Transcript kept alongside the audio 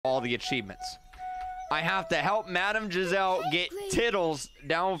all the achievements. I have to help Madame Giselle get Tittles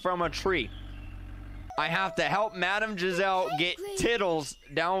down from a tree. I have to help Madame Giselle get Tittles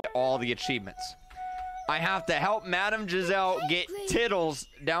down all the achievements. I have to help Madame Giselle get Tittles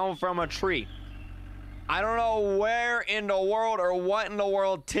down from a tree. I don't know where in the world or what in the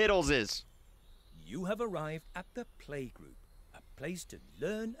world Tittles is. You have arrived at the playgroup, a place to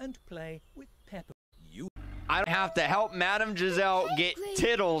learn and play with Peppa. I have to help Madame Giselle get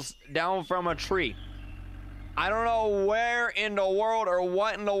Tittles down from a tree. I don't know where in the world or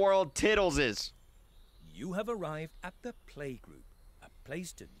what in the world Tittles is. You have arrived at the playgroup, a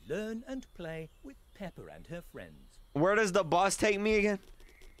place to learn and play with Peppa and her friends. Where does the bus take me again?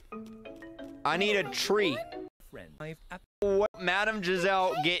 I need a tree. Madame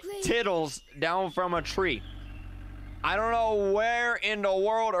Giselle get Tittles down from a tree. I don't know where in the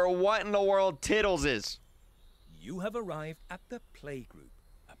world or what in the world Tittles is. You have arrived at the playgroup,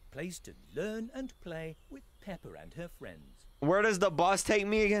 a place to learn and play with Peppa and her friends. Where does the bus take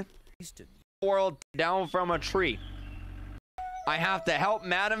me again? World down from a tree. I have to help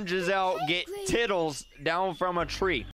Madame Giselle get Tittles down from a tree.